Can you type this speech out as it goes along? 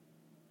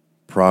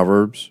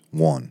Proverbs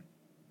 1.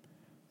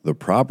 The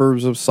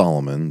Proverbs of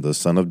Solomon, the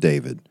son of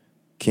David,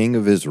 king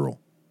of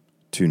Israel,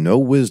 to know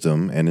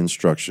wisdom and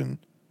instruction,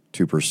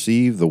 to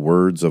perceive the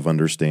words of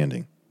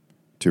understanding,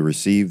 to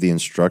receive the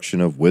instruction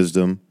of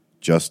wisdom,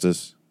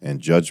 justice, and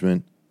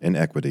judgment, and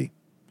equity,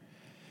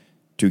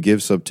 to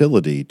give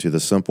subtlety to the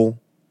simple,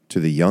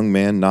 to the young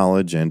man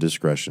knowledge and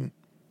discretion.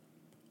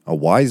 A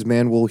wise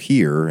man will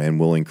hear and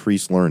will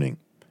increase learning,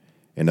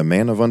 and a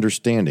man of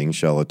understanding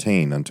shall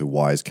attain unto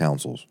wise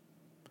counsels.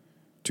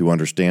 To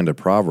understand a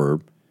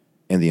proverb,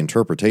 and the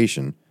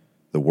interpretation,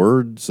 the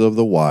words of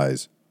the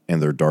wise,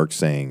 and their dark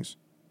sayings.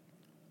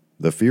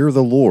 The fear of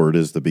the Lord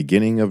is the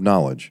beginning of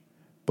knowledge,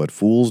 but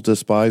fools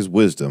despise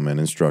wisdom and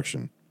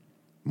instruction.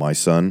 My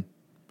son,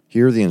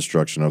 hear the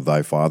instruction of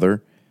thy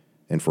father,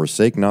 and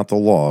forsake not the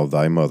law of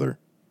thy mother.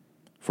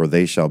 For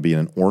they shall be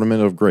an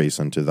ornament of grace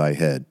unto thy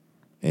head,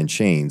 and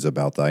chains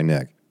about thy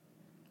neck.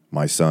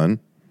 My son,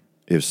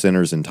 if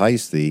sinners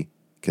entice thee,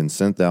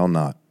 consent thou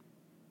not.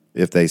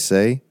 If they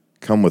say,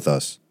 Come with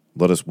us,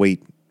 let us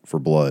wait for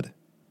blood.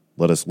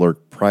 Let us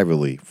lurk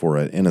privately for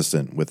an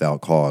innocent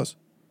without cause.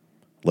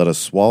 Let us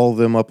swallow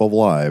them up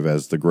alive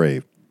as the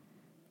grave,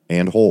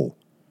 and whole,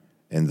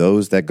 and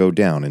those that go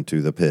down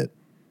into the pit.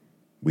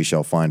 We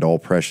shall find all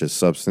precious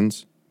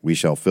substance, we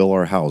shall fill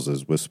our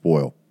houses with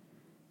spoil.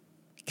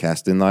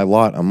 Cast in thy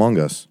lot among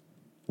us,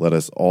 let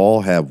us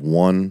all have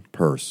one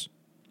purse.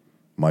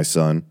 My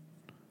son,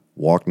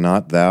 walk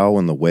not thou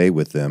in the way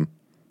with them,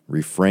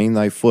 refrain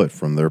thy foot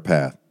from their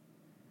path.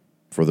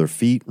 For their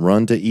feet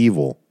run to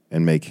evil,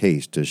 and make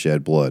haste to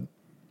shed blood.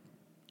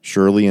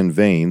 Surely in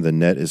vain the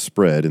net is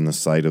spread in the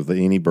sight of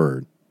any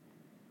bird.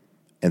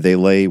 And they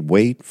lay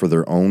wait for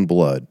their own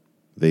blood,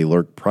 they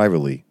lurk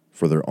privately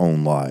for their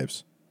own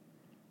lives.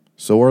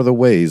 So are the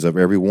ways of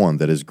every one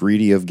that is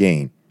greedy of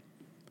gain,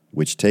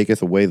 which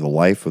taketh away the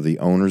life of the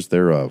owners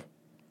thereof.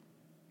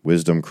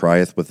 Wisdom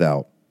crieth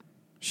without,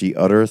 she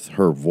uttereth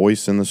her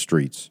voice in the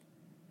streets.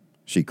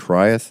 She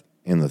crieth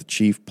in the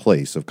chief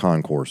place of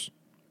concourse,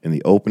 in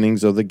the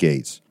openings of the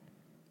gates.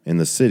 In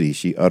the city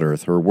she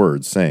uttereth her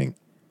words, saying,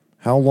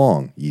 How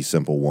long, ye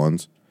simple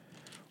ones,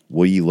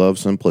 will ye love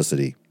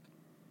simplicity?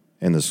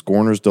 And the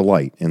scorners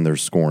delight in their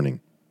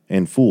scorning,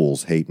 and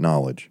fools hate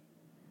knowledge.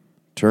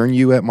 Turn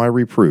you at my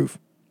reproof.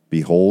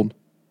 Behold,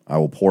 I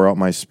will pour out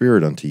my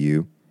spirit unto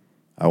you.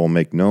 I will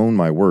make known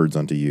my words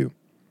unto you.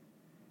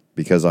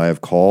 Because I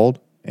have called,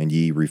 and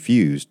ye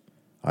refused,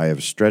 I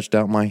have stretched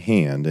out my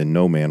hand, and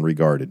no man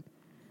regarded.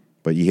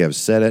 But ye have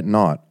set at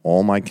naught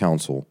all my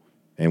counsel,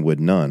 and would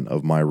none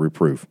of my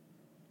reproof.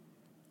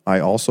 I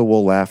also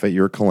will laugh at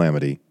your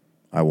calamity.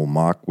 I will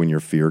mock when your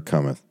fear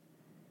cometh.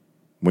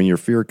 When your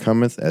fear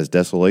cometh as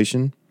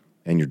desolation,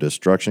 and your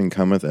destruction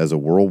cometh as a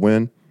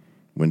whirlwind,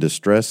 when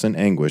distress and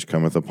anguish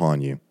cometh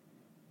upon you.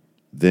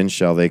 Then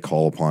shall they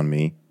call upon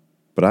me,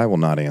 but I will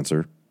not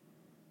answer.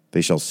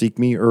 They shall seek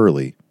me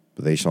early,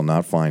 but they shall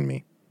not find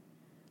me.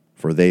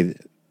 For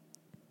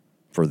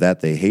that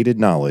they hated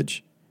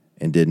knowledge,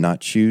 and did not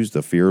choose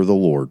the fear of the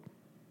Lord.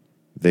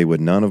 They would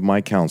none of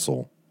my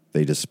counsel,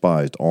 they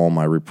despised all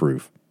my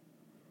reproof.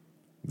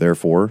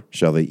 Therefore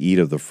shall they eat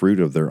of the fruit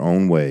of their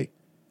own way,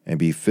 and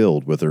be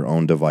filled with their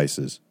own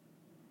devices.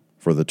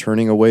 For the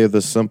turning away of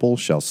the simple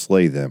shall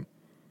slay them,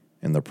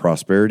 and the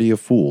prosperity of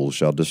fools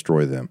shall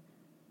destroy them.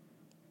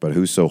 But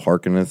whoso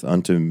hearkeneth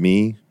unto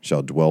me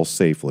shall dwell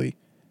safely,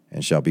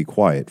 and shall be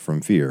quiet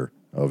from fear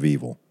of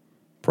evil.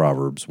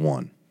 Proverbs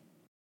 1.